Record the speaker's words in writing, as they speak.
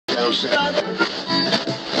Well,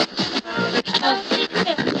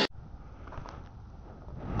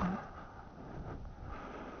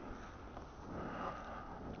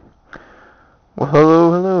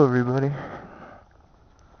 hello everybody.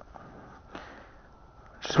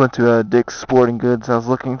 Just went to Dick's Sporting Goods. I was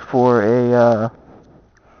looking for a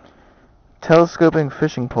telescoping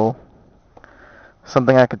fishing pole.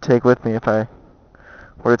 Something I could take with me if I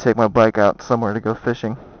were to take my bike out somewhere to go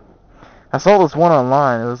fishing. I saw this one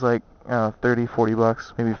online. It was like 30, 40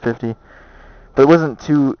 bucks, maybe 50. But it wasn't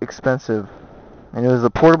too expensive. And it was a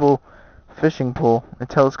portable fishing pole, a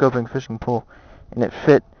telescoping fishing pole, and it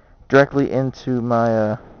fit directly into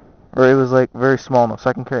my or it was like very small enough so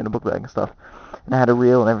I can carry it in a book bag and stuff. And I had a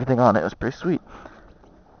reel and everything on it. It was pretty sweet.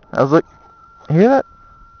 I was like, you hear that?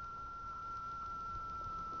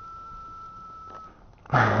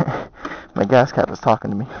 My gas cap is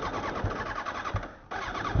talking to me.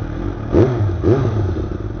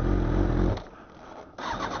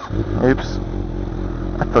 Oops.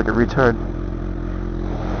 I feel like a retard.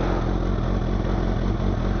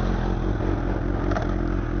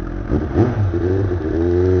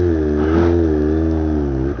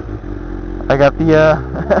 I got the,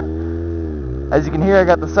 as you can hear, I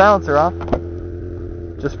got the silencer off.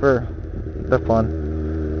 Just for the fun.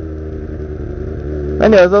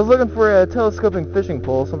 Anyways, I was looking for a telescoping fishing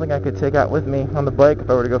pole, something I could take out with me on the bike if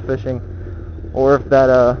I were to go fishing. Or if that,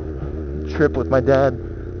 trip with my dad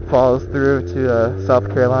follows through to, South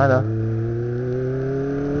Carolina.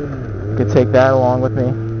 I could take that along with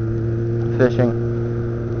me, fishing.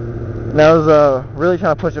 And I was, really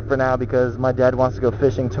trying to push it for now because my dad wants to go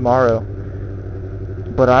fishing tomorrow.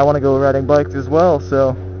 But I want to go riding bikes as well, so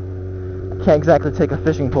I can't exactly take a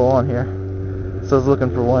fishing pole on here. So I was looking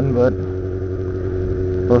for one, but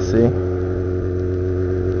we'll see.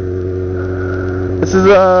 This is,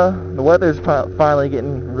 the weather's finally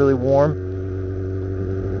getting really warm.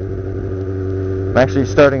 I'm actually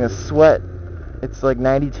starting to sweat. It's like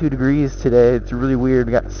 92 degrees today. It's really weird.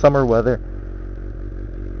 We got summer weather.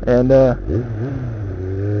 And,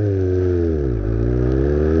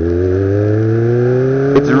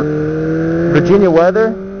 Virginia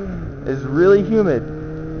weather is really humid.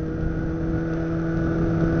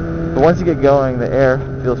 But once you get going, the air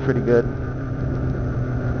feels pretty good.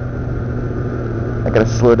 I gotta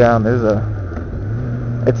slow down.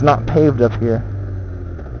 It's not paved up here.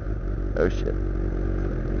 Oh shit.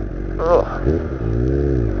 Ugh.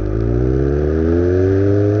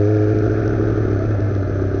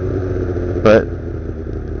 But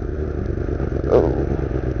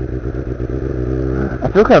I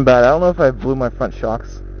feel kind of bad. I don't know if I blew my front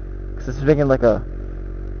shocks because it's making like a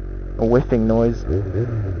whiffing noise.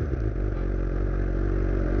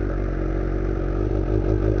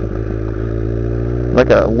 Like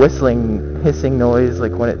a whistling, hissing noise,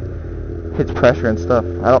 like when it hits pressure and stuff.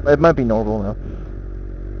 It might be normal though.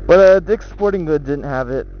 But Dick's Sporting Goods didn't have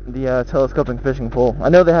it, the telescoping fishing pole. I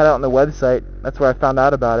know they had it on the website. That's where I found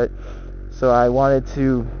out about it. So I wanted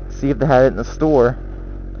to see if they had it in the store.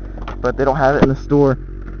 But they don't have it in the store.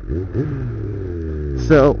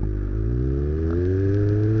 So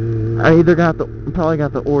I'm probably gonna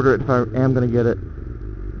have to order it if I am gonna get it.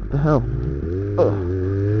 What the hell? Ugh.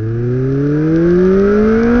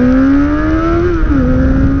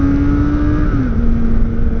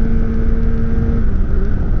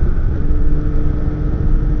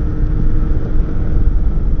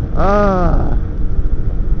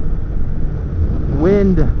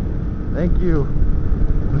 Wind. Thank you.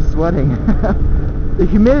 I'm sweating. The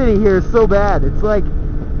humidity here is so bad. It's like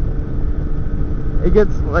it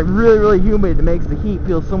gets like really humid. It makes the heat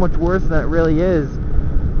feel so much worse than it really is.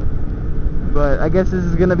 But I guess this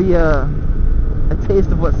is gonna be a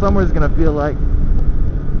taste of what summer is gonna feel like.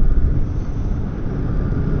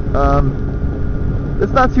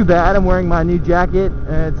 It's not too bad. I'm wearing my new jacket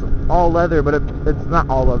and it's all leather, but it's not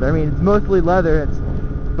all leather. I mean, it's mostly leather.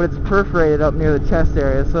 But it's perforated up near the chest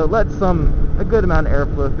area, so it lets a good amount of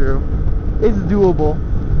airflow through. It's doable,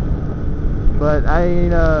 but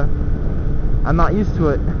I'm not used to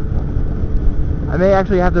it. I may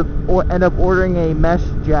actually have to end up ordering a mesh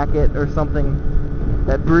jacket or something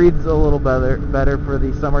that breathes a little better for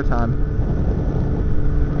the summertime.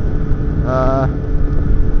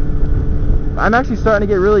 I'm actually starting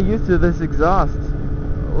to get really used to this exhaust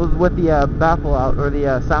with the baffle out, or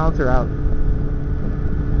the silencer out.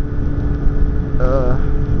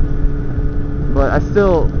 But I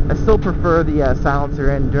still prefer the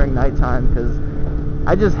silencer in during nighttime because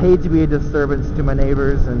I just hate to be a disturbance to my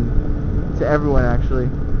neighbors and to everyone actually.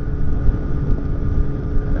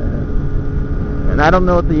 And I don't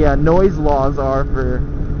know what the noise laws are for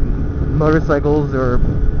motorcycles or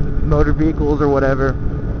motor vehicles or whatever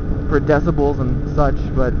for decibels and such,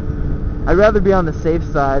 but I'd rather be on the safe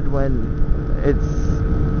side when I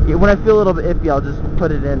feel a little bit iffy. I'll just put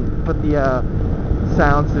the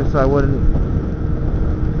silencer so I wouldn't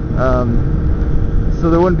so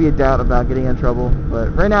there wouldn't be a doubt about getting in trouble.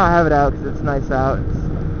 But right now I have it out because it's nice out.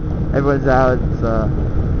 Everyone's out.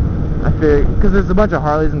 I figured, because there's a bunch of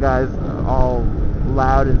Harleys and guys all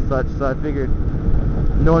loud and such, so I figured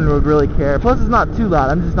no one would really care. Plus it's not too loud.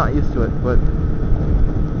 I'm just not used to it. But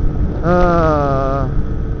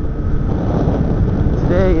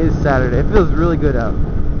today is Saturday. It feels really good out,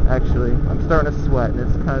 actually. I'm starting to sweat and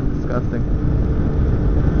it's kind of disgusting.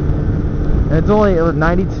 And it's only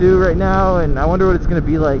 92 right now, and I wonder what it's going to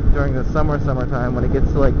be like during the summertime when it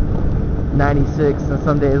gets to like 96, and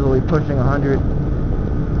some days we'll be pushing 100.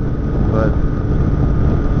 But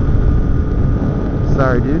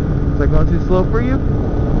sorry, dude. Is that going too slow for you?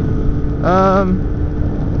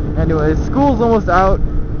 Anyway, school's almost out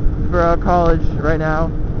for college right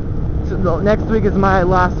now. So next week is my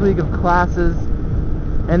last week of classes,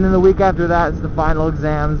 and then the week after that is the final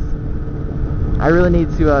exams. I really need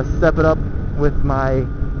to step it up with my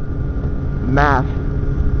math.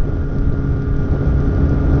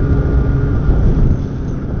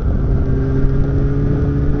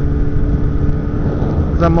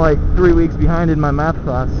 Because I'm like 3 weeks behind in my math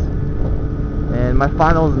class, and my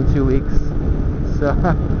finals in 2 weeks, so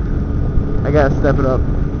I gotta step it up.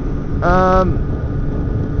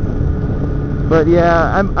 But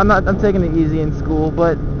yeah, I'm taking it easy in school,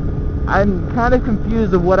 but I'm kind of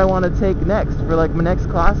confused of what I want to take next for like my next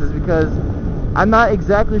classes, because I'm not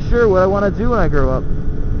exactly sure what I want to do when I grow up.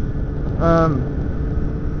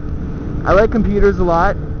 I like computers a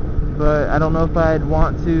lot, but I don't know if I'd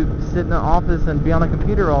want to sit in an office and be on a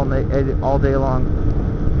computer all day long.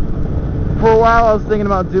 For a while I was thinking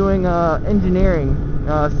about doing engineering,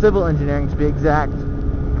 civil engineering to be exact,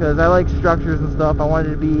 because I like structures and stuff. I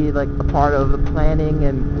wanted to be like a part of the planning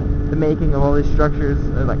and the making of all these structures,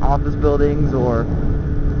 like office buildings or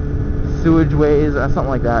sewage ways or something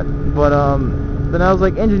like that. But then I was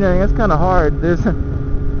like, engineering, that's kind of hard. There's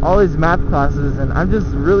all these math classes, and I'm just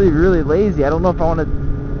really lazy. I don't know if I want to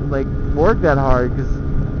like work that hard, because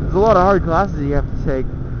there's a lot of hard classes you have to take.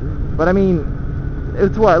 But I mean,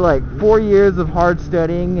 it's what, like 4 years of hard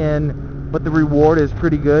studying, but the reward is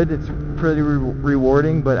pretty good. It's pretty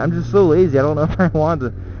rewarding, but I'm just so lazy. I don't know if I want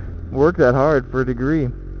to work that hard for a degree.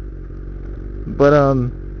 But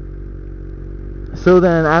so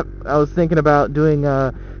then I was thinking about doing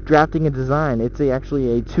drafting and design. It's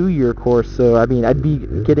actually a 2-year course, so I mean I'd be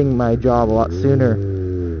getting my job a lot sooner,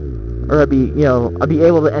 or I'd be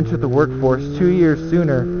able to enter the workforce 2 years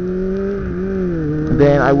sooner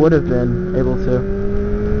than I would have been able to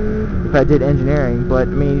if I did engineering. But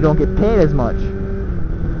I mean, you don't get paid as much.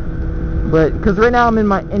 But because right now I'm in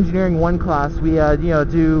my engineering 1 class, we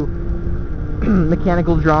do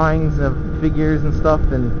mechanical drawings of figures and stuff,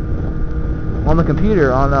 and on the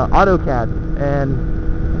computer on AutoCAD, and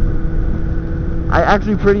I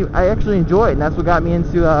actually enjoy it, and that's what got me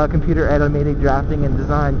into computer animated drafting and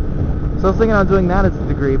design. So I was thinking of doing that as a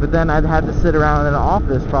degree, but then I'd have to sit around in an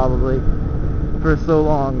office probably for so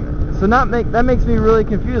long. So that makes me really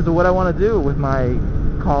confused of what I want to do with my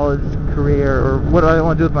college career, or what I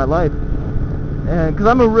want to do with my life. And because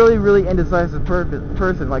I'm a really indecisive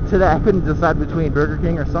person. Like today, I couldn't decide between Burger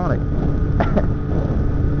King or Sonic.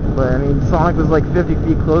 But I mean, Sonic was like 50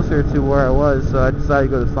 feet closer to where I was, so I decided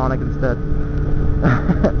to go to Sonic instead.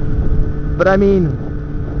 But I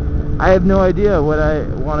mean, I have no idea what I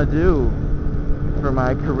want to do for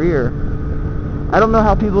my career. I don't know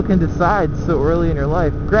how people can decide so early in your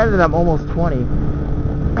life. Granted, I'm almost 20.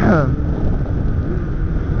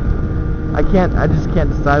 I just can't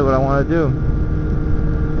decide what I want to do.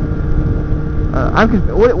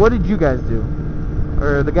 What did you guys do?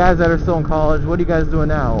 Or the guys that are still in college, what are you guys doing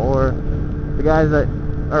now? Or the guys that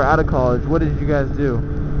are out of college, what did you guys do?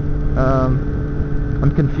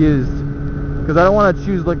 I'm confused, because I don't want to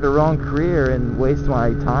choose like the wrong career and waste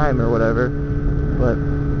my time or whatever. But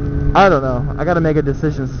I don't know. I got to make a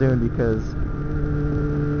decision soon, because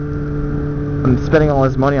I'm spending all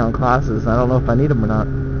this money on classes. I don't know if I need them or not.